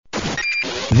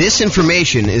This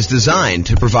information is designed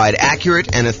to provide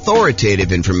accurate and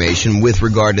authoritative information with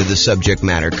regard to the subject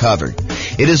matter covered.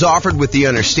 It is offered with the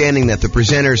understanding that the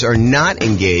presenters are not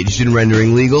engaged in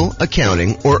rendering legal,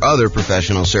 accounting, or other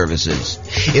professional services.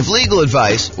 If legal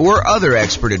advice or other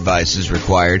expert advice is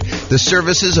required, the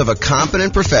services of a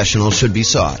competent professional should be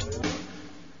sought.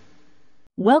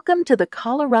 Welcome to the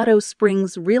Colorado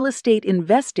Springs Real Estate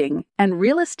Investing and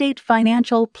Real Estate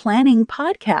Financial Planning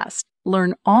Podcast.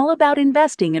 Learn all about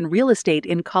investing in real estate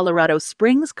in Colorado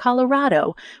Springs,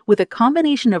 Colorado, with a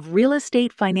combination of real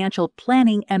estate financial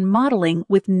planning and modeling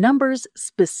with numbers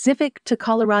specific to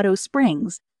Colorado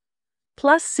Springs,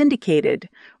 plus syndicated,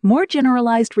 more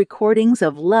generalized recordings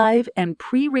of live and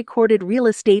pre-recorded real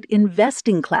estate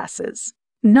investing classes,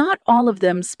 not all of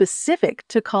them specific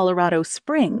to Colorado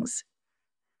Springs.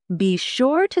 Be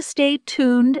sure to stay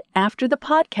tuned after the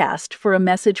podcast for a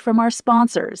message from our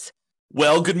sponsors.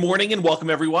 Well, good morning and welcome,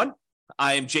 everyone.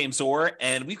 I am James Orr,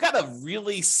 and we've got a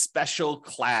really special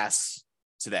class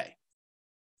today.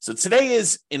 So today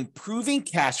is improving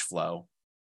cash flow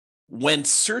when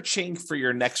searching for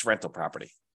your next rental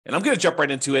property. And I'm going to jump right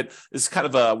into it. This is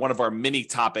kind of one of our mini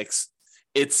topics.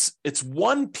 It's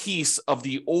one piece of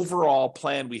the overall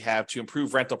plan we have to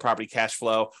improve rental property cash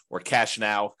flow, or cash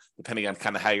now, depending on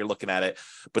kind of how you're looking at it.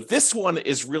 But this one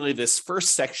is really this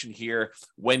first section here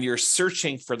when you're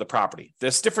searching for the property.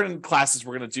 There's different classes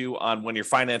we're going to do on when you're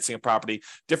financing a property,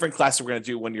 different classes we're going to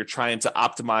do when you're trying to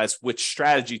optimize which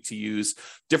strategy to use,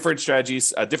 different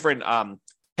strategies, different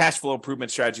cash flow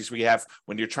improvement strategies we have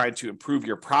when you're trying to improve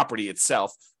your property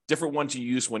itself. Different ones you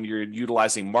use when you're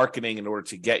utilizing marketing in order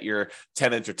to get your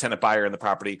tenant or tenant buyer in the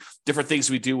property, different things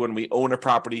we do when we own a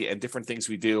property, and different things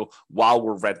we do while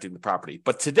we're renting the property.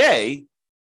 But today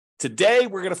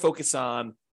we're going to focus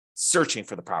on searching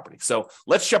for the property. So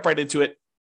let's jump right into it.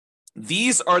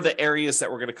 These are the areas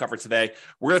that we're going to cover today.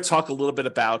 We're going to talk a little bit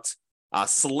about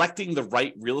selecting the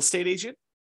right real estate agent.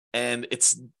 And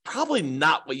it's probably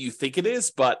not what you think it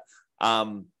is, but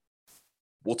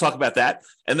we'll talk about that.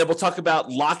 And then we'll talk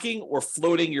about locking or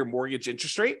floating your mortgage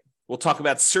interest rate. We'll talk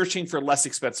about searching for less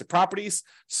expensive properties,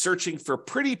 searching for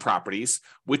pretty properties,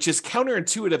 which is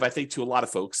counterintuitive, I think, to a lot of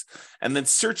folks. And then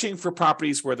searching for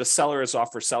properties where the seller is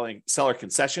offering seller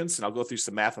concessions. And I'll go through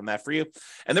some math on that for you.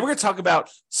 And then we're going to talk about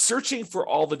searching for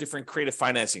all the different creative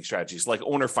financing strategies, like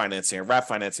owner financing or wrap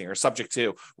financing or subject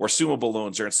to or assumable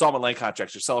loans or installment land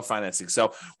contracts or seller financing.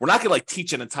 So we're not going to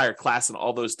teach an entire class on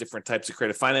all those different types of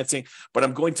creative financing, but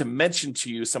I'm going to mention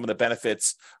to you some of the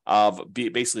benefits of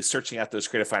basically searching out those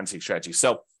creative financing strategy.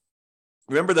 So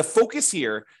remember, the focus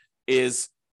here is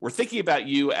we're thinking about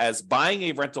you as buying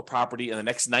a rental property in the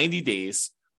next 90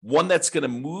 days, one that's going to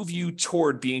move you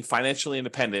toward being financially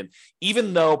independent,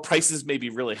 even though prices may be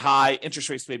really high, interest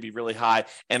rates may be really high,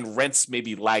 and rents may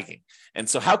be lagging. And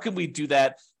so how can we do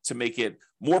that to make it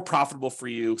more profitable for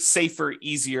you, safer,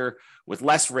 easier, with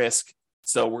less risk?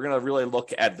 So we're going to really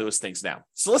look at those things now.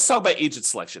 So let's talk about agent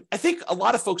selection. I think a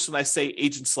lot of folks, when I say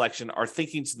agent selection, are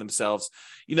thinking to themselves,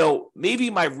 maybe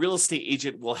my real estate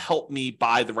agent will help me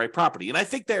buy the right property. And I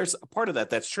think there's a part of that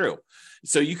that's true.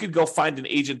 So you could go find an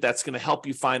agent that's going to help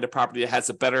you find a property that has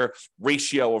a better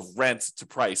ratio of rent to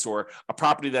price, or a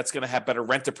property that's going to have better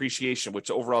rent appreciation, which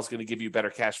overall is going to give you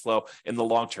better cash flow in the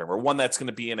long term, or one that's going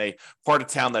to be in a part of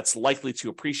town that's likely to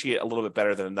appreciate a little bit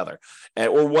better than another,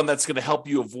 or one that's going to help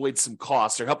you avoid some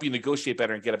costs or help you negotiate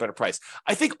better and get a better price.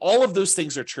 I think all of those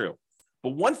things are true.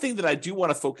 But one thing that I do want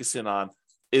to focus in on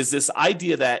is this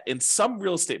idea that in some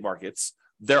real estate markets,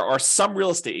 there are some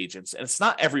real estate agents, and it's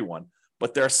not everyone,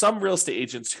 but there are some real estate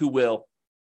agents who will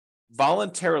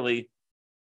voluntarily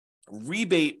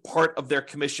rebate part of their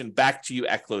commission back to you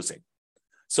at closing.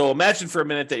 So imagine for a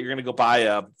minute that you're going to go buy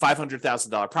a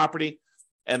 $500,000 property,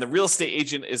 and the real estate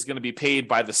agent is going to be paid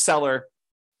by the seller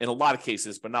in a lot of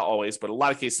cases, but not always, but a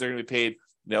lot of cases they're going to be paid,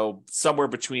 somewhere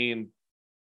between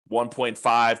 1.5%,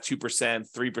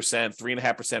 2%, 3%,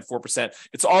 3.5%, 4%.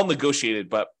 It's all negotiated,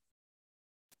 but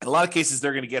in a lot of cases,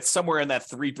 they're going to get somewhere in that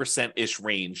 3%-ish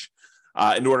range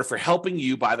in order for helping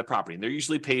you buy the property. And they're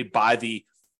usually paid by the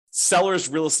seller's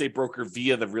real estate broker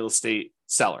via the real estate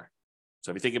seller.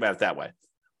 So if you think about it that way.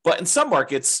 But in some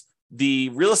markets, the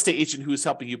real estate agent who is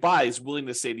helping you buy is willing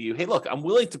to say to you, hey, look, I'm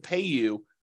willing to pay you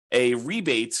a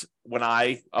rebate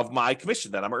of my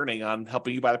commission that I'm earning on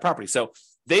helping you buy the property. So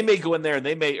they may go in there and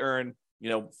they may earn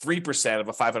 3% of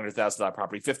a $500,000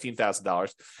 property,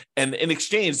 $15,000. And in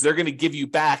exchange, they're going to give you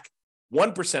back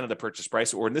 1% of the purchase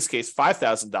price, or in this case,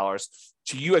 $5,000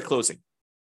 to you at closing.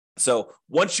 So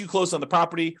once you close on the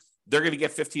property, they're going to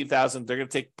get $15,000. They're going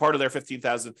to take part of their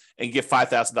 $15,000 and give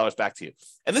 $5,000 back to you.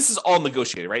 And this is all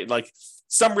negotiated, right? Like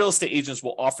some real estate agents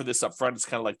will offer this up front. It's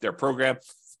kind of like their program.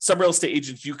 Some real estate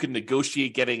agents, you can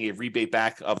negotiate getting a rebate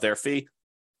back of their fee.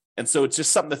 And so it's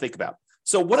just something to think about.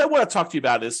 So what I want to talk to you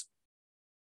about is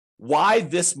why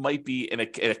this might be in a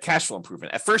cash flow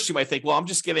improvement. At first, you might think, well, I'm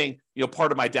just getting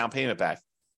part of my down payment back.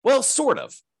 Well, sort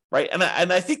of, right? And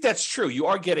I think that's true. You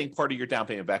are getting part of your down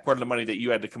payment back, part of the money that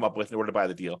you had to come up with in order to buy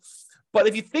the deal. But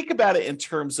if you think about it in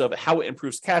terms of how it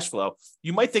improves cash flow,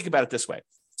 you might think about it this way.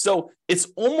 So it's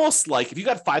almost like if you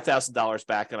got $5,000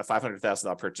 back on a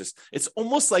 $500,000 purchase, it's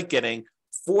almost like getting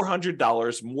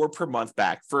 $400 more per month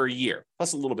back for a year,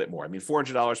 plus a little bit more. I mean,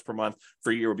 $400 per month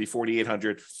for a year would be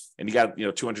 $4,800, and you got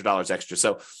 $200 extra.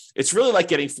 So it's really like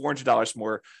getting $400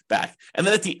 more back. And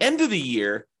then at the end of the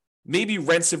year, maybe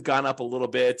rents have gone up a little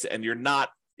bit, and you're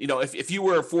not. If you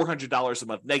were $400 a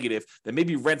month negative, then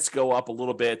maybe rents go up a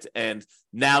little bit, and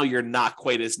now you're not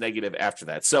quite as negative after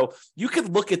that. So you could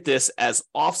look at this as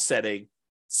offsetting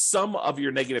some of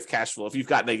your negative cash flow. If you've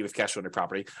got negative cash flow on your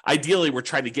property, ideally, we're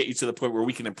trying to get you to the point where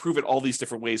we can improve it all these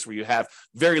different ways where you have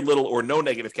very little or no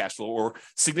negative cash flow or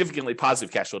significantly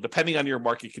positive cash flow, depending on your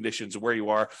market conditions and where you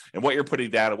are and what you're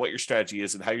putting down and what your strategy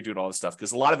is and how you're doing all this stuff,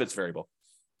 because a lot of it's variable.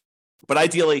 But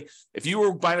ideally, if you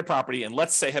were buying a property and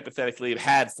let's say hypothetically it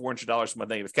had $400 a month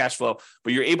negative cash flow,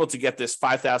 but you're able to get this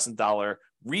 $5,000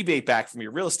 rebate back from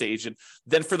your real estate agent,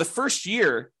 then for the first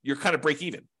year, you're kind of break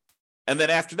even. And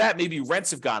then after that, maybe rents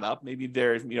have gone up. Maybe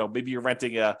maybe you're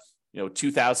renting a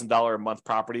 $2,000 a month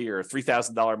property or a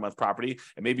 $3,000 a month property,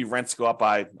 and maybe rents go up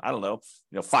by,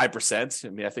 5%. I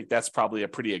mean, I think that's probably a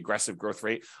pretty aggressive growth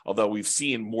rate, although we've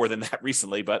seen more than that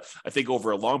recently. But I think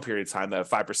over a long period of time, that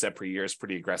 5% per year is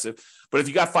pretty aggressive. But if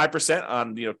you got 5%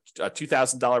 on, a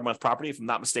 $2,000 a month property, if I'm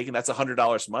not mistaken, that's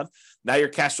 $100 a month. Now your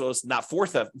cash flow is not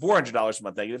 $400 a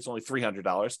month negative, it's only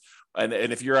 $300. And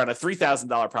if you're on a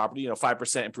 $3,000 property,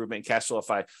 5% improvement in cash flow. If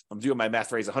I'm doing my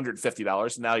math right, is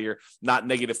 $150. Now you're not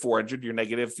negative $400, you're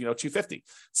negative, $250.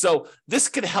 So this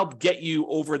could help get you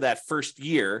over that first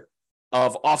year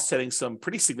of offsetting some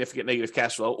pretty significant negative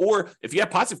cash flow. Or if you have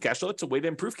positive cash flow, it's a way to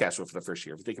improve cash flow for the first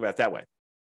year, if you think about it that way.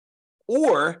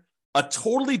 Or a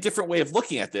totally different way of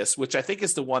looking at this, which I think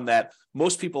is the one that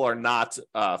most people are not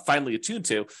finally attuned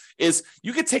to, is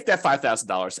you could take that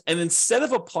 $5,000 and instead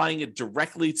of applying it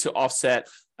directly to offset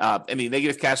any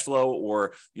negative cash flow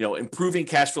or improving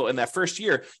cash flow in that first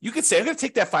year, you could say, I'm going to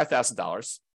take that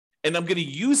 $5,000 and I'm going to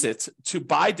use it to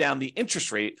buy down the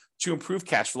interest rate to improve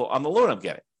cash flow on the loan I'm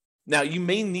getting. Now, you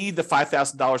may need the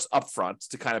 $5,000 upfront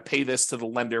to kind of pay this to the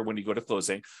lender when you go to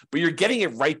closing, but you're getting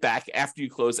it right back after you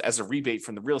close as a rebate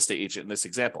from the real estate agent in this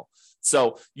example.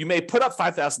 So you may put up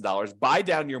 $5,000, buy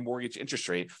down your mortgage interest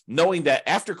rate, knowing that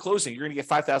after closing, you're going to get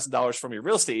 $5,000 from your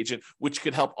real estate agent, which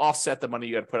could help offset the money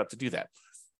you had to put up to do that.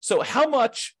 So how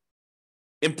much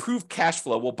improved cash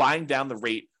flow will buying down the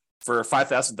rate for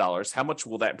 $5,000, how much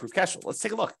will that improve cash flow? Let's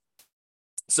take a look.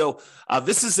 So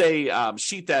this is a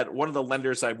sheet that one of the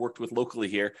lenders I've worked with locally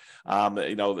here,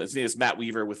 his name is Matt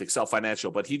Weaver with Excel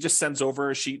Financial, but he just sends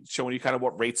over a sheet showing you kind of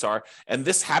what rates are. And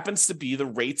this happens to be the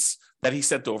rates that he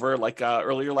sent over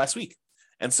earlier last week.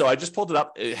 And so I just pulled it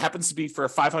up. It happens to be for a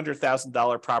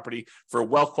 $500,000 property for a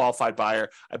well-qualified buyer.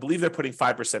 I believe they're putting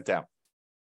 5% down.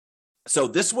 So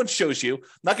this one shows you, I'm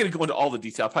not going to go into all the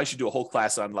detail. I probably should do a whole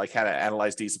class on how to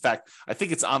analyze these. In fact, I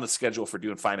think it's on the schedule for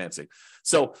doing financing.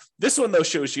 So this one, though,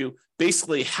 shows you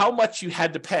basically how much you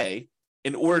had to pay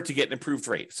in order to get an improved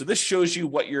rate. So this shows you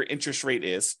what your interest rate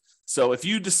is. So if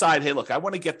you decide, hey, look, I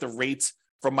want to get the rate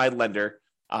from my lender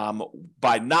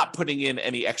by not putting in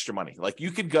any extra money. Like you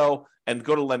could go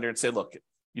to lender and say, look,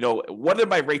 what is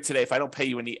my rate today if I don't pay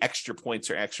you any extra points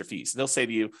or extra fees? And they'll say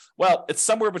to you, well, it's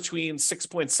somewhere between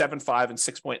 6.75 and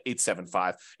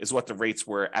 6.875 is what the rates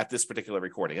were at this particular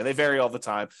recording. And they vary all the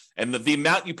time. And the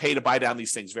amount you pay to buy down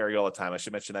these things vary all the time. I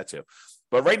should mention that too.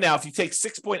 But right now, if you take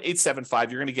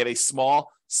 6.875, you're going to get a small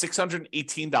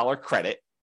 $618 credit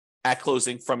at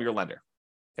closing from your lender.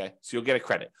 Okay, so you'll get a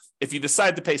credit. If you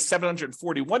decide to pay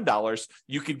 $741,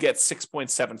 you could get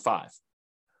 6.75.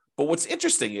 But what's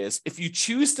interesting is if you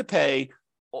choose to pay,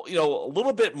 a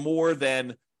little bit more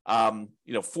than,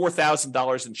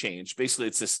 $4,000 and change, basically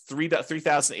it's this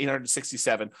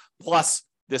 $3,867 plus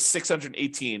this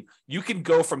 $618, you can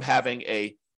go from having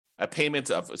a payment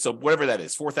of, so whatever that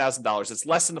is, $4,000, it's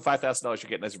less than the $5,000 you're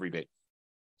getting as a rebate.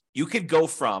 You could go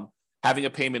from having a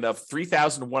payment of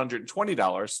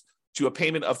 $3,120 to a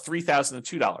payment of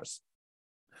 $3,002.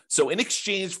 So in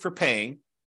exchange for paying,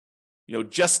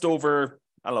 just over,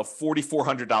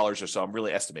 $4,400 or so, I'm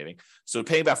really estimating. So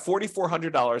paying about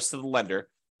 $4,400 to the lender,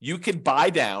 you can buy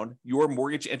down your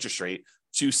mortgage interest rate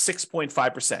to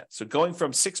 6.5%. So going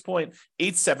from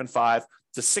 6.875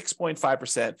 to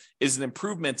 6.5% is an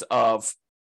improvement of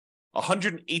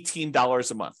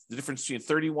 $118 a month, the difference between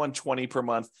 $3,120 per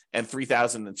month and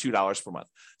 $3,002 per month.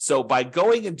 So by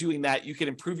going and doing that, you can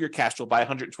improve your cash flow by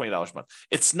 $120 a month.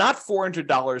 It's not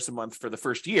 $400 a month for the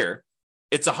first year.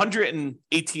 It's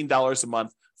 $118 a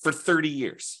month for 30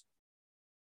 years.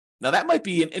 Now, that might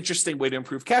be an interesting way to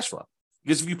improve cash flow.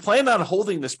 Because if you plan on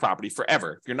holding this property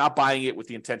forever, if you're not buying it with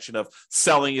the intention of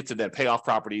selling it to then pay off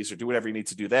properties or do whatever you need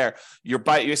to do there, you're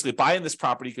basically buying this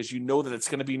property because you know that it's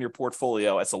going to be in your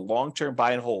portfolio as a long-term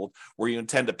buy and hold where you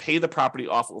intend to pay the property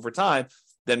off over time,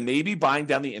 then maybe buying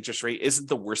down the interest rate isn't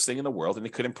the worst thing in the world, and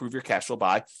it could improve your cash flow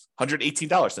by $118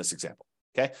 in this example.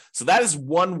 Okay, so that is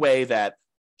one way that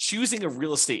choosing a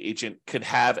real estate agent could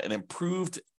have an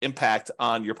improved impact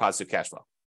on your positive cash flow.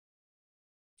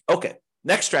 Okay,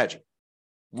 next strategy.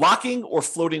 Locking or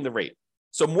floating the rate.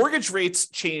 So mortgage rates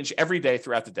change every day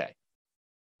throughout the day.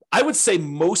 I would say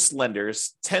most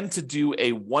lenders tend to do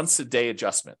a once a day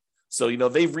adjustment. So,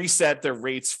 they reset their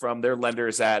rates from their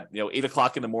lenders at, 8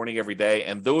 o'clock in the morning every day.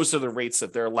 And those are the rates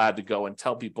that they're allowed to go and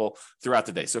tell people throughout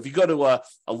the day. So if you go to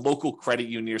a local credit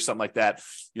union or something like that,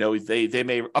 they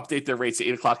may update their rates at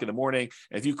 8 o'clock in the morning.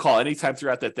 And if you call anytime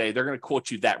throughout that day, they're going to quote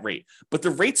you that rate. But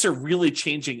the rates are really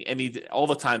changing all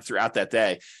the time throughout that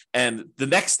day. And the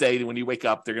next day, when you wake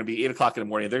up, they're going to be 8 o'clock in the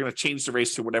morning. They're going to change the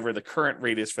rates to whatever the current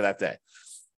rate is for that day.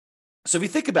 So if you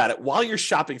think about it, while you're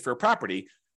shopping for a property,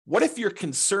 what if you're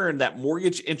concerned that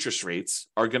mortgage interest rates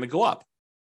are going to go up?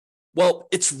 Well,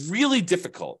 it's really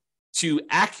difficult to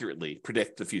accurately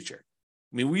predict the future.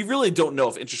 I mean, we really don't know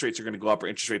if interest rates are going to go up or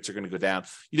interest rates are going to go down.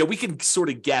 We can sort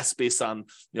of guess based on,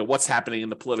 what's happening in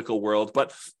the political world,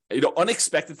 but,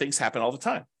 unexpected things happen all the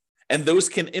time. And those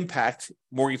can impact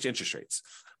mortgage interest rates.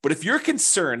 But if you're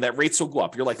concerned that rates will go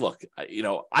up, you're like, look,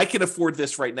 I can afford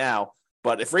this right now,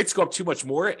 but if rates go up too much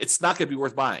more, it's not going to be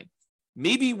worth buying.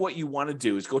 Maybe what you want to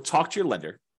do is go talk to your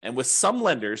lender. And with some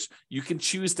lenders, you can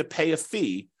choose to pay a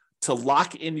fee to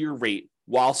lock in your rate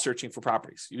while searching for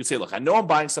properties. You can say, look, I know I'm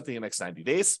buying something in the next 90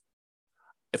 days.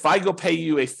 If I go pay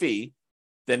you a fee,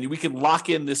 then we can lock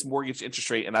in this mortgage interest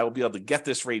rate and I will be able to get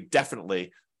this rate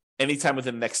definitely anytime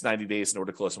within the next 90 days in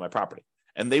order to close on my property.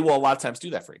 And they will a lot of times do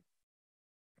that for you.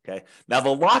 Okay. Now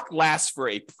the lock lasts for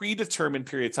a predetermined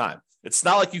period of time. It's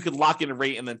not like you could lock in a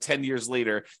rate and then 10 years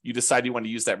later, you decide you want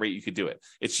to use that rate, you could do it.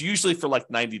 It's usually for like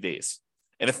 90 days.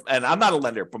 And I'm not a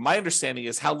lender, but my understanding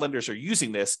is how lenders are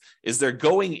using this is they're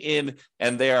going in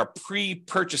and they are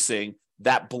pre-purchasing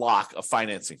that block of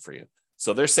financing for you.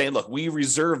 So they're saying, look, we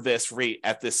reserve this rate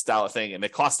at this style of thing, and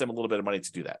it costs them a little bit of money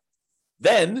to do that.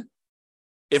 Then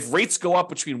if rates go up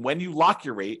between when you lock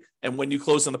your rate and when you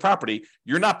close on the property,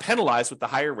 you're not penalized with the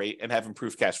higher rate and have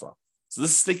improved cash flow. So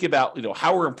this is thinking about,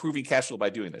 how we're improving cash flow by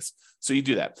doing this. So you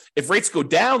do that. If rates go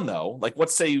down though, like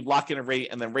let's say you lock in a rate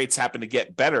and then rates happen to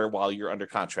get better while you're under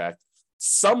contract,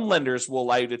 some lenders will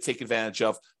allow you to take advantage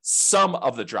of some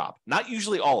of the drop, not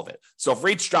usually all of it. So if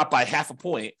rates drop by half a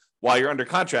point while you're under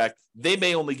contract, they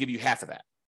may only give you half of that.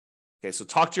 Okay, so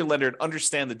talk to your lender and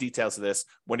understand the details of this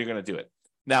when you're going to do it.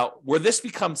 Now, where this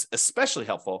becomes especially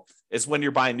helpful is when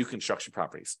you're buying new construction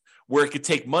properties, where it could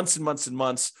take months and months and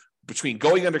months between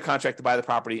going under contract to buy the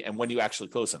property and when you actually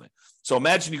close on it. So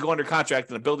imagine you go under contract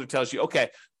and the builder tells you, okay,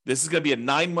 this is going to be a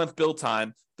 9-month build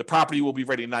time. The property will be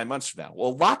ready 9 months from now.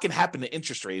 Well, a lot can happen to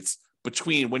interest rates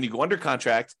between when you go under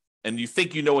contract and you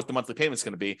think you know what the monthly payment is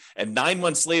going to be, and 9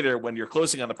 months later when you're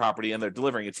closing on the property and they're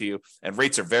delivering it to you, and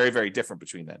rates are very, very different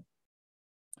between then.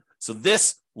 So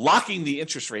this locking the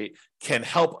interest rate can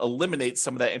help eliminate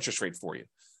some of that interest rate for you.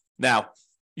 Now,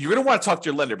 you're going to want to talk to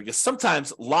your lender because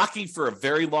sometimes locking for a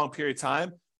very long period of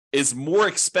time is more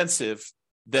expensive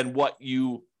than what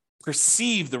you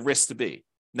perceive the risk to be.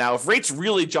 Now, if rates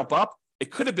really jump up,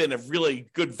 it could have been a really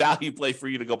good value play for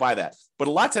you to go buy that. But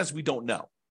a lot of times we don't know.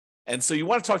 And so you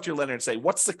want to talk to your lender and say,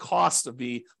 what's the cost of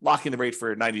me locking the rate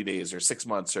for 90 days or 6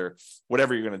 months or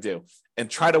whatever you're going to do, and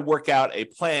try to work out a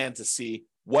plan to see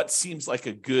what seems like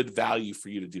a good value for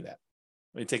you to do that.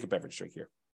 Let me take a beverage drink here.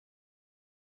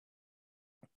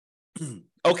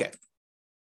 Okay.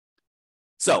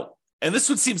 So, and this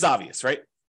one seems obvious, right?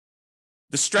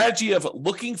 The strategy of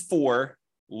looking for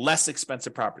less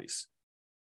expensive properties.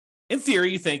 In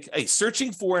theory, you think, hey,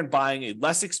 searching for and buying a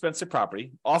less expensive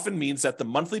property often means that the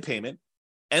monthly payment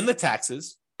and the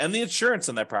taxes and the insurance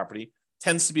on that property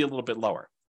tends to be a little bit lower.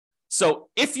 So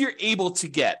if you're able to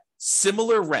get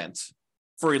similar rent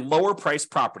for a lower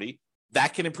priced property,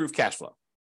 that can improve cash flow.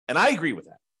 And I agree with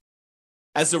that.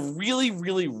 As a really,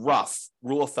 really rough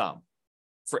rule of thumb,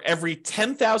 for every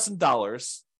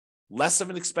 $10,000 less of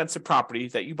an expensive property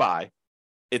that you buy,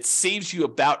 it saves you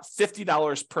about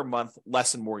 $50 per month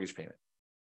less in mortgage payment.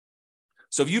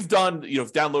 So if you've done,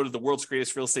 downloaded the world's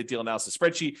greatest real estate deal analysis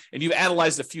spreadsheet and you've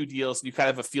analyzed a few deals and you kind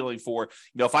of have a feeling for,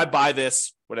 if I buy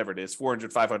this, whatever it is,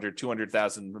 400, 500,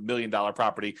 200,000, $1 million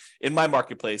property in my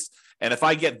marketplace, and if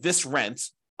I get this rent,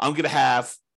 I'm going to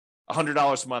have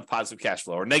 $100 a month positive cash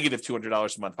flow or negative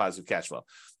 $200 a month positive cash flow.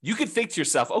 You could think to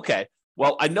yourself, okay,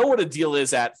 well, I know what a deal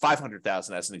is at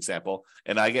 $500,000 as an example,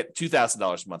 and I get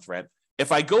 $2,000 a month rent.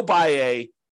 If I go buy a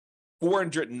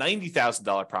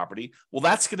 $490,000 property, well,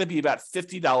 that's going to be about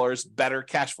 $50 better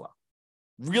cash flow.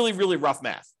 Really, really rough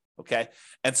math. Okay.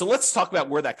 And so let's talk about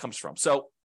where that comes from. So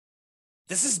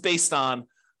this is based on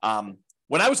I'll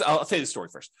tell you the story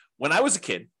first. When I was a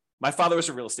kid, my father was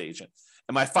a real estate agent.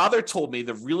 And my father told me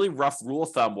the really rough rule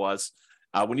of thumb was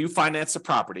when you finance a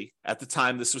property, at the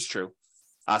time this was true,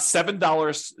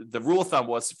 $7, the rule of thumb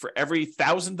was for every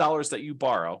 $1,000 that you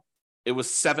borrow, it was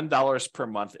 $7 per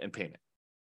month in payment.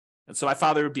 And so my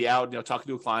father would be out, talking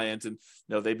to a client, and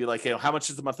they'd be like, how much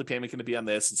is the monthly payment going to be on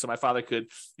this? And so my father could,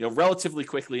 relatively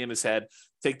quickly in his head,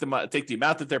 take the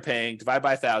amount that they're paying, divide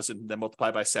by 1,000, then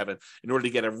multiply by 7 in order to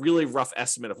get a really rough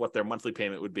estimate of what their monthly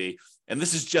payment would be. And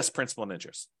this is just principal and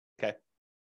interest. Okay.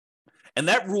 And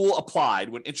that rule applied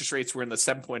when interest rates were in the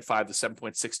 7.5 to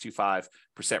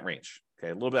 7.625% range. Okay.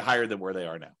 A little bit higher than where they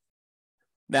are now.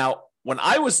 Now, when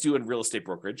I was doing real estate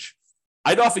brokerage,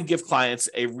 I'd often give clients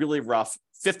a really rough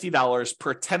 $50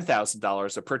 per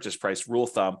 $10,000 of purchase price rule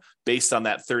of thumb based on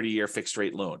that 30-year fixed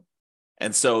rate loan.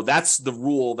 And so that's the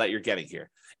rule that you're getting here.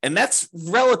 And that's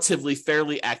relatively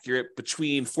fairly accurate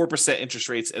between 4% interest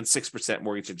rates and 6%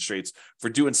 mortgage interest rates for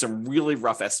doing some really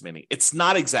rough estimating. It's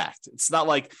not exact. It's not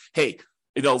like, hey,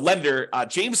 lender,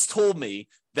 James told me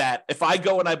that if I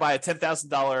go and I buy a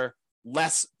 $10,000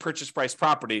 less purchase price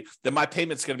property, then my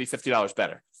payment's going to be $50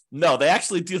 better. No, they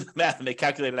actually do the math and they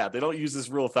calculate it out. They don't use this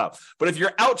rule of thumb. But if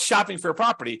you're out shopping for a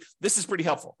property, this is pretty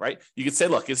helpful, right? You can say,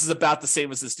 look, this is about the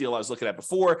same as this deal I was looking at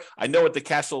before. I know what the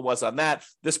cash flow was on that.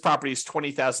 This property is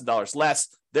 $20,000 less.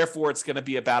 Therefore, it's going to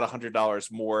be about $100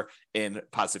 more in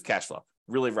positive cash flow.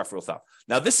 Really rough rule of thumb.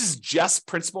 Now, this is just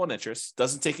principal and interest.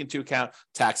 Doesn't take into account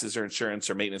taxes or insurance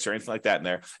or maintenance or anything like that in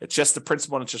there. It's just the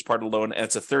principal and interest part of the loan, and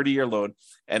it's a 30-year loan.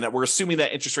 And we're assuming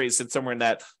that interest rate is somewhere in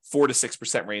that 4 to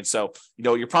 6% range. So,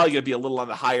 you're probably going to be a little on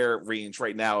the higher range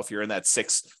right now if you're in that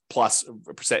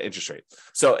 6+% interest rate.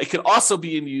 So it can also be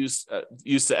used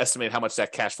to estimate how much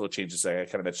that cash flow changes. I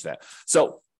kind of mentioned that.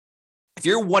 So if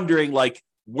you're wondering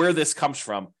where this comes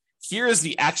from, here is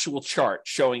the actual chart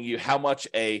showing you how much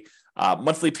a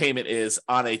monthly payment is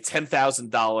on a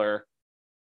 $10,000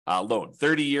 loan,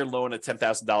 30-year loan at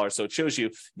 $10,000. So it shows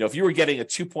you, if you were getting a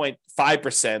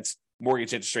 2.5%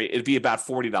 mortgage interest rate, it'd be about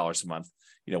 $40 a month.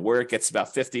 Where it gets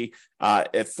about 50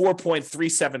 at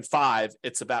 4.375,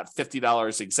 it's about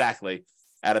 $50 exactly.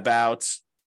 At about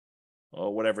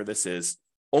whatever this is,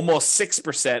 almost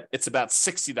 6%, it's about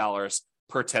 $60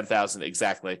 per 10,000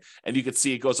 exactly. And you can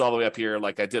see it goes all the way up here,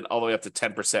 like I did, all the way up to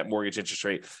 10% mortgage interest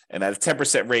rate. And at a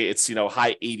 10% rate, it's,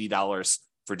 high $80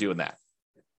 for doing that.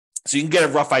 So you can get a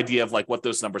rough idea of what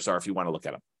those numbers are if you want to look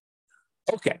at them.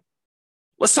 Okay.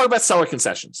 Let's talk about seller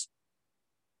concessions.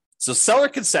 So seller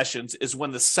concessions is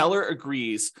when the seller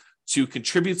agrees to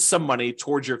contribute some money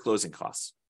towards your closing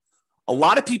costs. A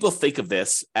lot of people think of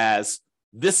this as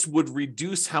this would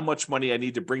reduce how much money I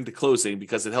need to bring to closing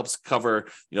because it helps cover,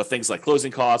 things like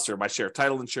closing costs or my share of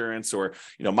title insurance or,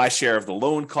 my share of the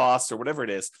loan costs or whatever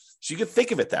it is. So you can think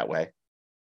of it that way.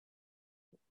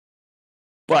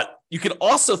 But you can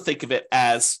also think of it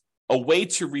as a way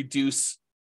to reduce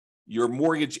your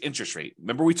mortgage interest rate.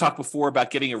 Remember we talked before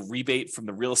about getting a rebate from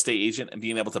the real estate agent and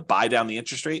being able to buy down the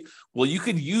interest rate? Well, you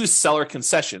could use seller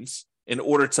concessions in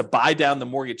order to buy down the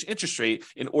mortgage interest rate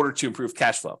in order to improve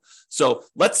cash flow. So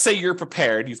let's say you're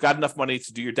prepared, you've got enough money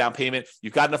to do your down payment,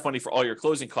 you've got enough money for all your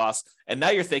closing costs, and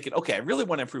now you're thinking, okay, I really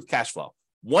want to improve cash flow.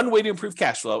 One way to improve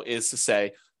cash flow is to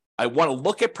say, I want to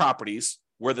look at properties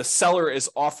where the seller is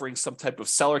offering some type of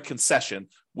seller concession,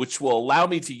 which will allow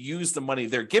me to use the money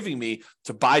they're giving me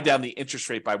to buy down the interest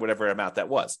rate by whatever amount that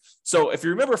was. So if you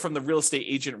remember from the real estate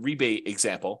agent rebate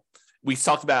example, we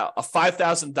talked about a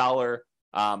 $5,000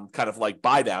 kind of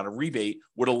buy down, a rebate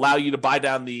would allow you to buy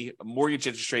down the mortgage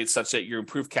interest rate such that your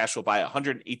improved cash flow by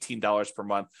 $118 per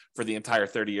month for the entire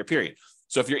 30-year period.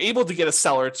 So if you're able to get a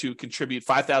seller to contribute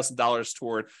 $5,000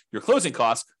 toward your closing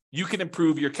costs, you can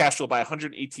improve your cash flow by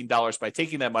 $118 by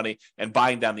taking that money and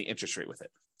buying down the interest rate with it.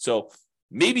 So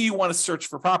maybe you want to search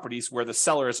for properties where the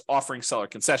seller is offering seller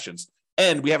concessions.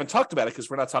 And we haven't talked about it because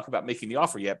we're not talking about making the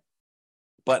offer yet.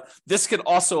 But this can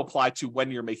also apply to when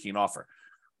you're making an offer.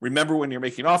 remember when you're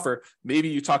making an offer, maybe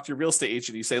you talk to your real estate agent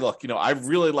and you say, look, I'd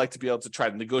really like to be able to try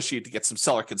to negotiate to get some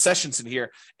seller concessions in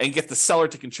here and get the seller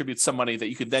to contribute some money that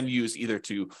you could then use either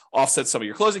to offset some of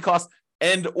your closing costs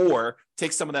and or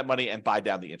take some of that money and buy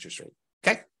down the interest rate.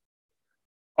 Okay.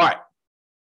 All right.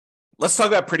 Let's talk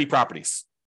about pretty properties,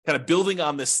 kind of building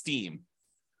on this theme.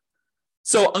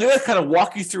 So I'm going to kind of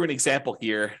walk you through an example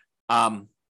here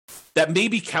that may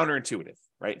be counterintuitive,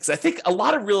 right? Because I think a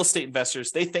lot of real estate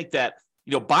investors, they think that,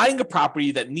 buying a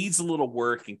property that needs a little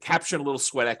work and capturing a little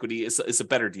sweat equity is a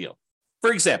better deal.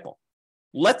 For example,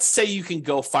 let's say you can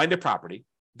go find a property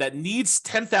that needs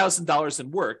 $10,000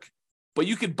 in work, but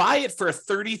you could buy it for a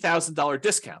 $30,000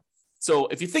 discount. So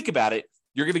if you think about it,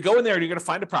 you're going to go in there and you're going to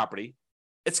find a property.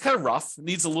 It's kind of rough,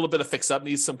 needs a little bit of fix up,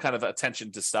 needs some kind of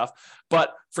attention to stuff.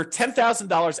 But for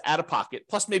 $10,000 out of pocket,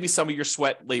 plus maybe some of your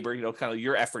sweat labor, kind of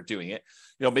your effort doing it,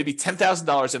 maybe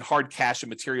 $10,000 in hard cash and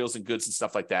materials and goods and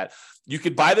stuff like that, you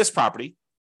could buy this property.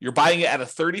 You're buying it at a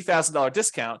 $30,000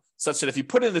 discount, such that if you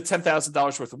put in the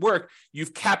 $10,000 worth of work,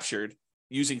 you've captured,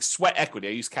 using sweat equity,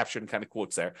 I use captured in kind of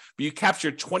quotes there, but you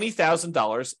captured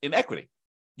 $20,000 in equity.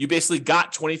 You basically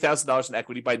got $20,000 in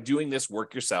equity by doing this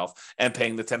work yourself and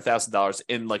paying the $10,000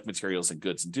 in like materials and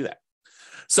goods and do that.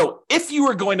 So if you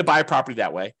were going to buy a property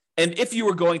that way, and if you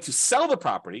were going to sell the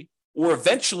property or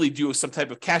eventually do some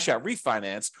type of cash out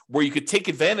refinance where you could take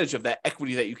advantage of that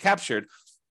equity that you captured,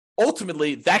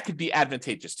 ultimately that could be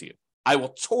advantageous to you. I will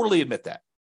totally admit that.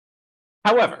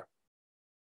 However,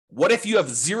 what if you have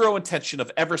zero intention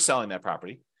of ever selling that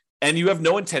property? And you have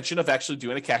no intention of actually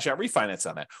doing a cash out refinance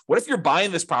on that? What if you're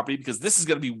buying this property because this is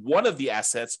going to be one of the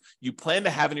assets you plan to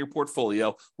have in your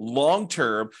portfolio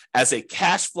long-term as a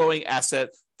cash flowing asset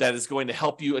that is going to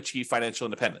help you achieve financial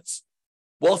independence?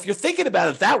 Well, if you're thinking about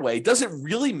it that way, does it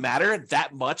really matter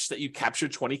that much that you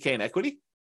captured $20K in equity?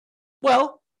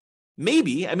 Well,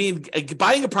 maybe. I mean,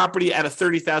 buying a property at a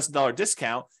 $30,000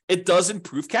 discount, it does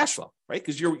improve cash flow, right?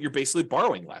 Because you're basically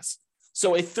borrowing less.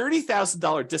 So a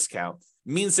 $30,000 discount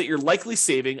means that you're likely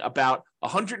saving about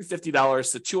 $150 to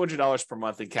 $200 per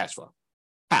month in cash flow.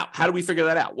 How do we figure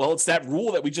that out? Well, it's that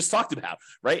rule that we just talked about,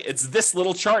 right? It's this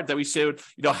little chart that we showed,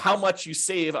 how much you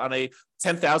save on a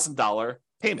 $10,000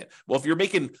 payment. Well, if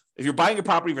you're buying a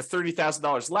property for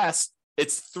 $30,000 less,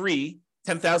 it's three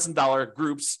 $10,000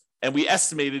 groups. And we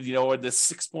estimated, at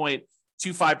this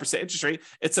 6.25% interest rate,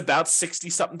 it's about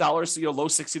 $60-something, low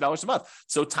 $60 a month.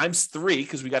 So times three,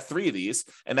 because we got three of these,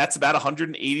 and that's about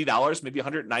 $180, maybe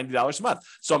 $190 a month.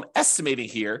 So I'm estimating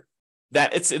here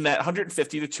that it's in that $150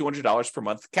 to $200 per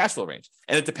month cash flow range.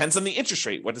 And it depends on the interest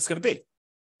rate, what it's going to be,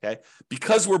 okay?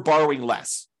 Because we're borrowing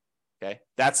less, okay?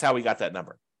 That's how we got that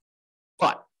number.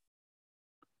 But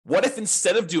what if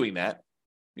instead of doing that,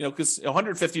 because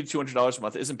 $150 to $200 a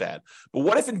month isn't bad. But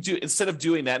what if instead of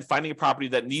doing that and finding a property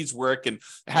that needs work and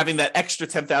having that extra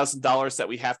 $10,000 that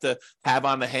we have to have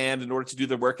on the hand in order to do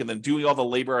the work and then doing all the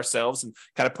labor ourselves and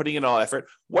kind of putting in all effort,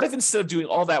 what if instead of doing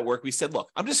all that work, we said, look,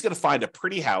 I'm just going to find a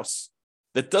pretty house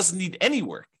that doesn't need any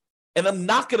work. And I'm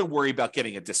not going to worry about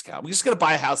getting a discount. I'm just going to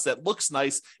buy a house that looks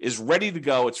nice, is ready to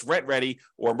go, it's rent ready,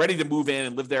 or I'm ready to move in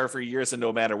and live there for years and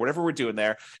no matter, whatever we're doing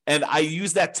there. And I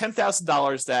use that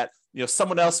 $10,000 that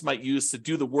someone else might use to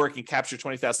do the work and capture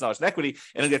 $20,000 in equity.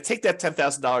 And I'm going to take that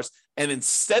 $10,000 and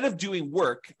instead of doing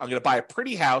work, I'm going to buy a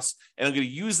pretty house and I'm going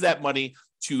to use that money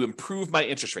to improve my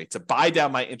interest rate, to buy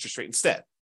down my interest rate instead.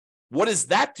 What does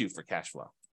that do for cash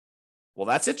flow? Well,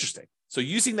 that's interesting. So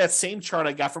using that same chart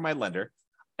I got from my lender,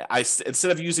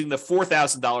 instead of using the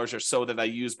 $4,000 or so that I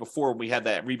used before when we had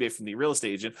that rebate from the real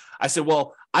estate agent, I said,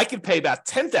 well, I could pay about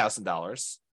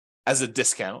 $10,000 as a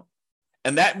discount.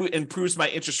 And that improves my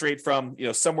interest rate from,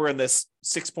 somewhere in this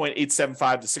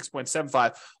 6.875 to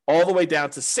 6.75 all the way down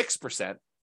to 6%.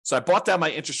 So I bought down my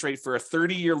interest rate for a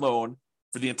 30-year loan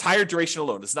for the entire duration of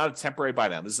the loan. It's not a temporary buy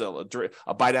down. This is a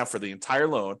buy down for the entire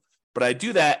loan. But I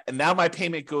do that, and now my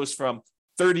payment goes from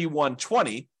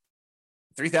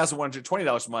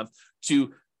 $3,120 a month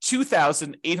to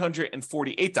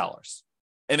 $2,848,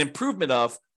 an improvement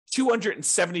of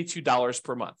 $272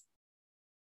 per month.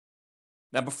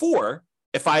 Now, before,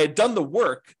 if I had done the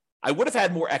work, I would have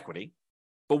had more equity.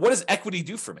 But what does equity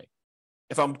do for me?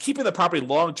 If I'm keeping the property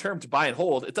long-term to buy and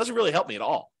hold, it doesn't really help me at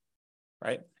all,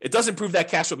 right? It does improve that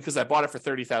cash flow because I bought it for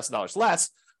 $30,000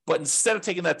 less. But instead of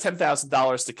taking that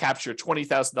 $10,000 to capture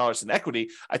 $20,000 in equity,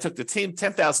 I took the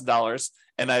 $10,000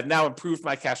 and I've now improved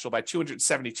my cash flow by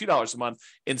 $272 a month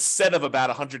instead of about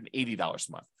 $180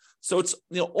 a month. So it's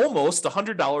almost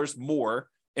 $100 more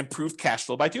improved cash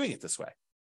flow by doing it this way.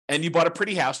 And you bought a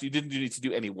pretty house, you didn't need to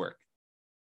do any work.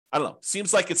 I don't know.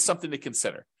 Seems like it's something to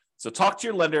consider. So talk to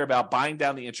your lender about buying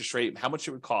down the interest rate, how much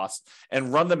it would cost,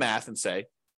 and run the math and say,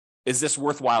 Is this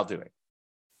worthwhile doing?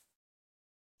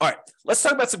 All right, let's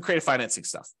talk about some creative financing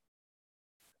stuff.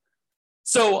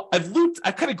 So I've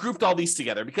kind of grouped all these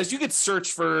together because you could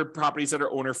search for properties that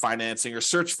are owner financing, or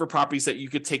search for properties that you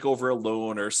could take over a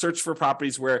loan, or search for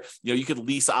properties where you could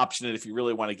lease option it if you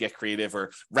really want to get creative,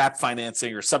 or wrap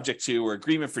financing, or subject to, or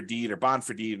agreement for deed, or bond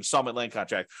for deed, installment land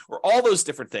contract, or all those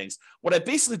different things. What I've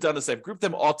basically done is I've grouped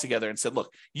them all together and said,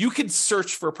 look, you can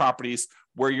search for properties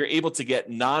where you're able to get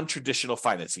non-traditional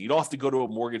financing. You don't have to go to a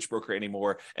mortgage broker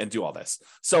anymore and do all this.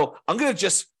 So I'm going to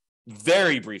just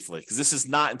very briefly, because this is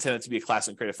not intended to be a class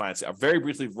in creative financing, I'll very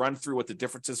briefly run through what the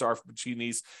differences are between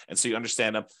these, and so you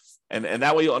understand them, and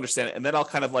that way you'll understand it. And then I'll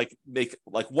kind of like make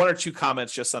like one or two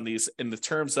comments just on these in the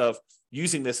terms of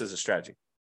using this as a strategy.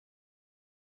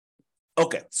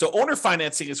 Okay, so owner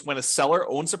financing is when a seller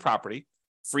owns a property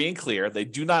free and clear. They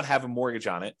do not have a mortgage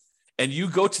on it, and you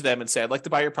go to them and say, I'd like to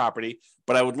buy your property,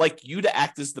 but I would like you to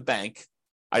act as the bank.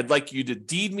 I'd like you to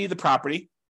deed me the property,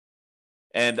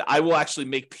 and I will actually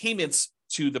make payments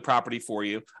to the property for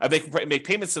you. I make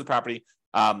payments to the property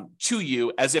to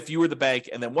you as if you were the bank.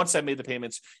 And then once I made the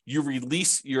payments, you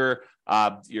release your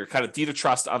kind of deed of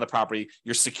trust on the property,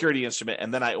 your security instrument,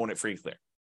 and then I own it free and clear.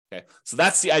 Okay, so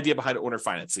that's the idea behind owner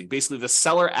financing. Basically, the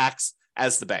seller acts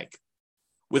as the bank.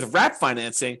 With wrap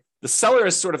financing, the seller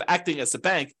is sort of acting as the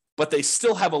bank, but they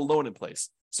still have a loan in place.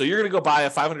 So you're going to go buy a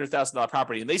 $500,000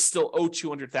 property, and they still owe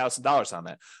 $200,000 on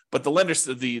that. But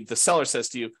the seller says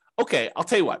to you, okay, I'll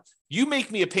tell you what, you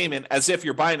make me a payment as if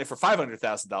you're buying it for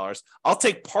 $500,000. I'll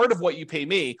take part of what you pay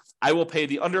me. I will pay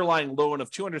the underlying loan of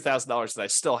 $200,000 that I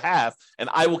still have, and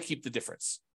I will keep the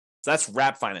difference. So that's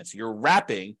wrap financing. You're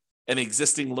wrapping an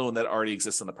existing loan that already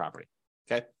exists on the property.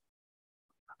 Okay.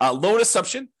 Loan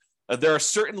assumption. There are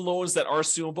certain loans that are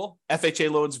assumable,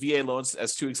 FHA loans, VA loans,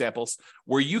 as two examples,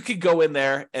 where you could go in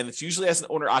there, and it's usually as an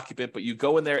owner occupant, but you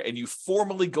go in there and you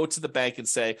formally go to the bank and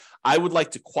say, I would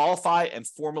like to qualify and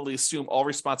formally assume all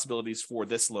responsibilities for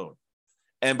this loan.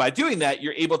 And by doing that,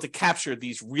 you're able to capture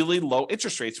these really low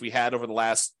interest rates we had over the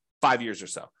last 5 years or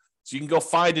so. So you can go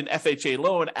find an FHA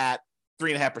loan at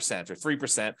 3.5% or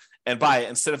 3% and buy it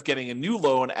instead of getting a new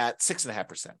loan at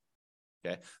 6.5%.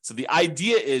 Okay, so the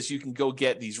idea is you can go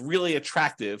get these really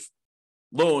attractive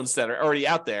loans that are already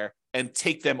out there and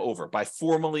take them over by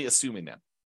formally assuming them.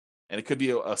 And it could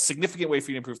be a significant way for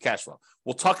you to improve cash flow.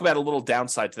 We'll talk about a little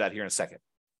downside to that here in a second.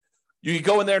 You can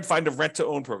go in there and find a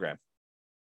rent-to-own program.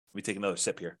 Let me take another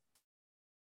sip here.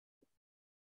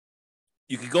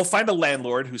 You could go find a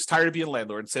landlord who's tired of being a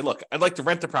landlord and say, look, I'd like to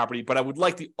rent the property, but I would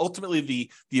like ultimately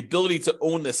the ability to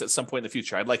own this at some point in the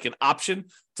future. I'd like an option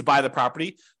to buy the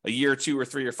property a year or 2 or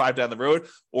 3 or 5 down the road,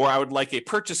 or I would like a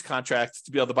purchase contract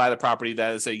to be able to buy the property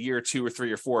that is a year or 2 or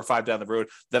 3 or 4 or 5 down the road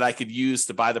that I could use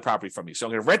to buy the property from you. So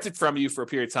I'm going to rent it from you for a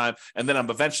period of time, and then I'm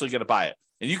eventually going to buy it.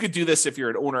 And you could do this if you're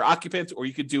an owner occupant, or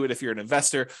you could do it if you're an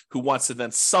investor who wants to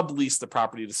then sublease the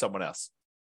property to someone else.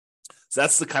 So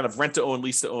that's the kind of rent-to-own,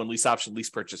 lease option, lease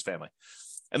purchase family.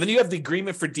 And then you have the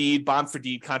agreement for deed, bond for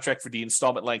deed, contract for deed,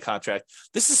 installment land contract.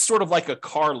 This is sort of like a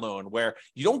car loan where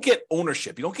you don't get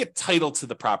ownership. You don't get title to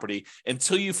the property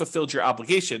until you fulfilled your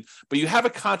obligation, but you have a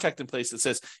contract in place that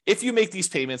says, if you make these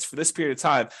payments for this period of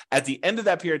time, at the end of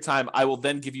that period of time, I will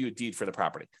then give you a deed for the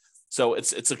property. So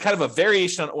it's a kind of a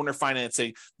variation on owner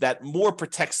financing that more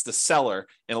protects the seller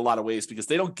in a lot of ways, because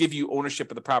they don't give you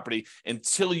ownership of the property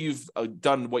until you've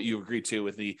done what you agreed to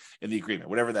in the agreement,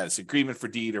 whatever that is, agreement for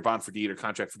deed or bond for deed or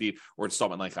contract for deed or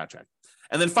installment land contract.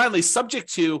 And then finally,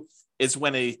 subject to is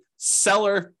when a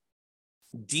seller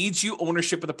deeds you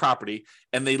ownership of the property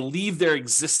and they leave their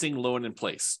existing loan in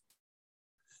place.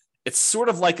 It's sort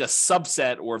of like a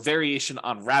subset or variation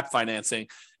on wrap financing.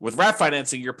 With wrap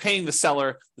financing, you're paying the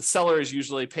seller. The seller is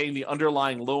usually paying the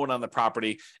underlying loan on the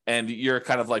property, and you're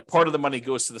kind of like part of the money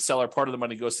goes to the seller, part of the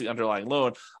money goes to the underlying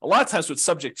loan. A lot of times with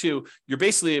subject to, you're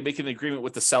basically making an agreement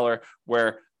with the seller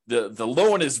where the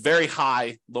loan is very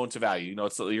high loan to value. You know,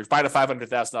 you're buying a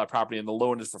 $500,000 property and the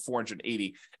loan is for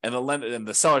 $480,000, and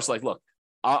the seller's like, look,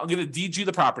 I'm going to deed you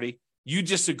the property. You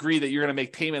just agree that you're going to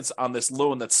make payments on this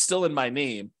loan that's still in my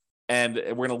name, and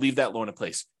we're going to leave that loan in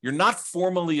place. You're not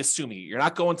formally assuming. You're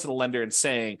not going to the lender and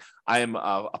saying, I am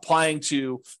applying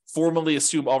to formally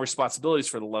assume all responsibilities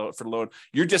for the loan.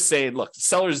 You're just saying, look, the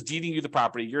seller is deeding you the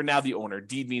property. You're now the owner.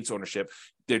 Deed means ownership.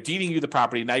 They're deeding you the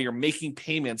property. Now you're making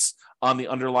payments on the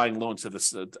underlying loan to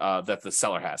this that the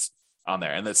seller has on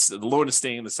there. And the loan is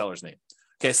staying in the seller's name.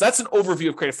 Okay, so that's an overview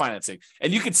of creative financing.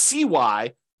 And you can see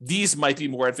why these might be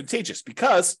more advantageous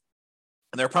because,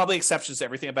 and there are probably exceptions to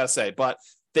everything I'm about to say, but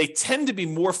they tend to be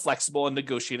more flexible in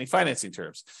negotiating financing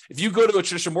terms. If you go to a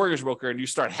traditional mortgage broker and you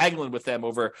start haggling with them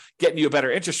over getting you a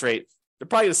better interest rate, They're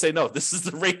probably going to say, no, this is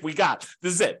the rate we got.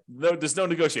 This is it. No, there's no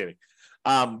negotiating.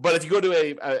 But if you go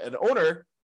to an owner,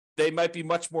 they might be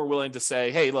much more willing to say,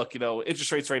 hey, look,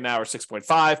 interest rates right now are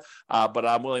 6.5, but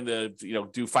I'm willing to,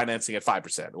 do financing at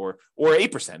 5% or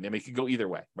 8%. I mean, it could go either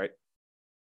way, right?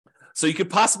 So you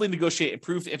could possibly negotiate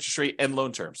improved interest rate and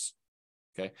loan terms.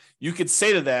 Okay. You could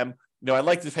say to them, I'd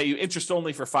like to pay you interest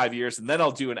only for 5 years, and then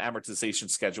I'll do an amortization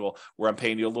schedule where I'm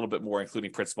paying you a little bit more,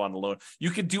 including principal on the loan.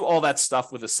 You can do all that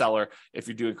stuff with a seller if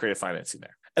you're doing creative financing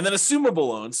there. And then assumable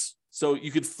loans. So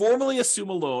you could formally assume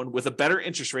a loan with a better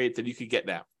interest rate than you could get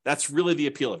now. That's really the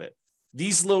appeal of it.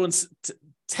 These loans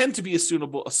tend to be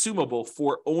assumable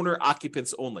for owner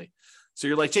occupants only. So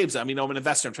you're like, James, I'm an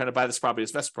investor. I'm trying to buy this property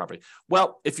as investment property.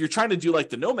 Well, if you're trying to do like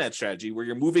the nomad strategy where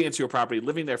you're moving into a property,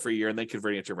 living there for a year and then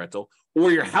converting it to a rental, or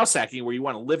you're house hacking where you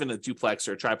want to live in a duplex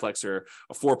or a triplex or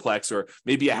a fourplex, or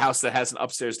maybe a house that has an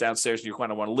upstairs, downstairs, and you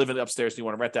want to live in upstairs and you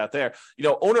want to rent out there,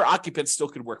 owner occupants still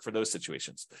could work for those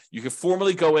situations. You could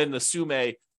formally go in and assume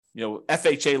a,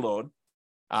 FHA loan,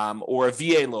 or a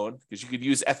VA loan, because you could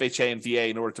use FHA and VA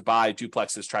in order to buy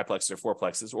duplexes, triplexes, or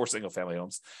fourplexes, or single family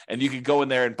homes. And you could go in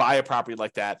there and buy a property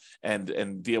like that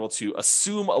and be able to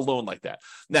assume a loan like that.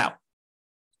 Now,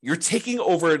 you're taking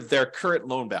over their current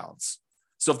loan balance.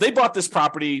 So if they bought this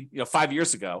property, 5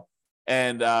 years ago,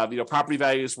 and property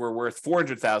values were worth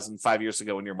 $400,000 5 years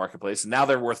ago in your marketplace, and now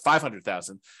they're worth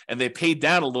 $500,000, and they paid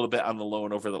down a little bit on the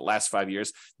loan over the last 5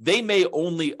 years, they may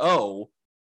only owe,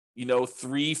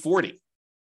 $340,000.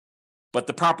 But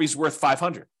the property's worth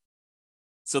 $500,000.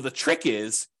 So the trick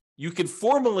is you can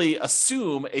formally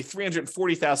assume a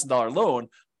 $340,000 loan,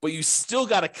 but you still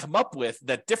got to come up with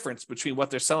that difference between what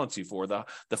they're selling to you for, the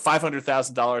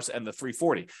 $500,000 and the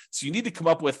 $340,000. So you need to come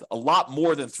up with a lot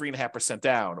more than 3.5%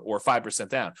 down or 5%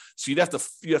 down. So you have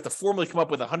to formally come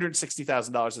up with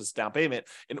 $160,000 as a down payment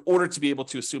in order to be able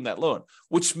to assume that loan,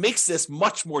 which makes this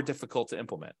much more difficult to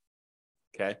implement.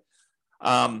 Okay,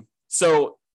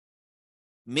 so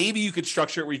maybe you could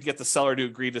structure it where you can get the seller to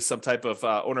agree to some type of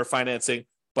owner financing,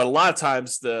 but a lot of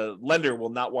times the lender will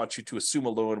not want you to assume a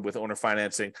loan with owner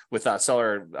financing with a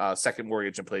seller second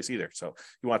mortgage in place either. So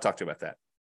you want to talk to about that.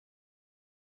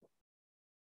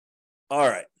 All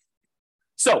right.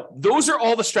 So those are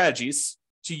all the strategies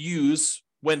to use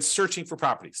when searching for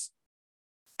properties.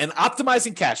 And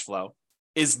optimizing cash flow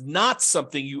is not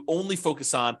something you only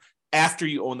focus on after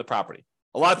you own the property.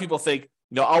 A lot of people think,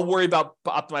 I'll worry about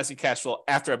optimizing cash flow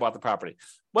after I bought the property.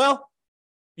 Well,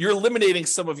 you're eliminating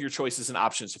some of your choices and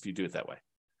options if you do it that way.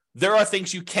 There are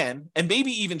things you can and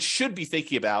maybe even should be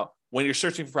thinking about when you're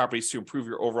searching for properties to improve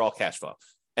your overall cash flow.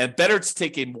 And better to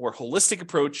take a more holistic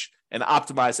approach and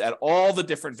optimize at all the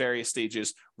different various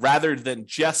stages rather than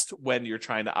just when you're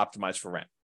trying to optimize for rent.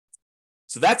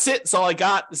 So that's it. That's all I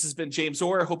got. This has been James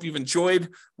Orr. Hope you've enjoyed.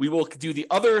 We will do the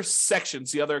other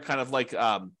sections, the other kind of like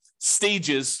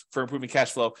stages for improving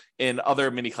cash flow in other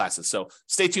mini classes. So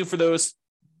stay tuned for those.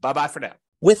 Bye-bye for now.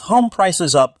 With home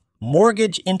prices up,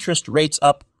 mortgage interest rates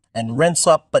up, and rents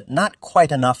up, but not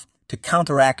quite enough to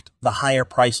counteract the higher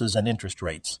prices and interest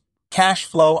rates, cash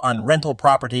flow on rental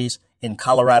properties in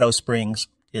Colorado Springs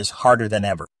is harder than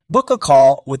ever. Book a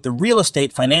call with the Real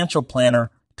Estate Financial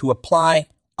Planner to apply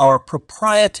our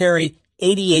proprietary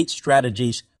 88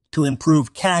 strategies to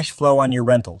improve cash flow on your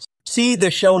rentals. See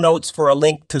the show notes for a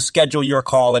link to schedule your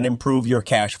call and improve your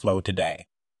cash flow today.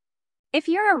 If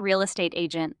you're a real estate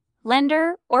agent,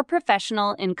 lender, or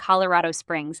professional in Colorado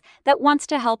Springs that wants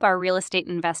to help our real estate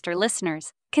investor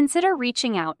listeners, consider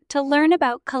reaching out to learn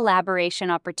about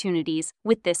collaboration opportunities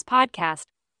with this podcast.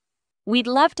 We'd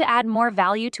love to add more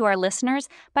value to our listeners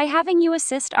by having you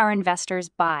assist our investors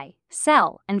buy,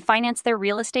 sell, and finance their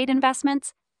real estate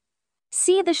investments.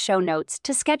 See the show notes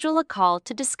to schedule a call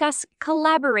to discuss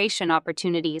collaboration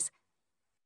opportunities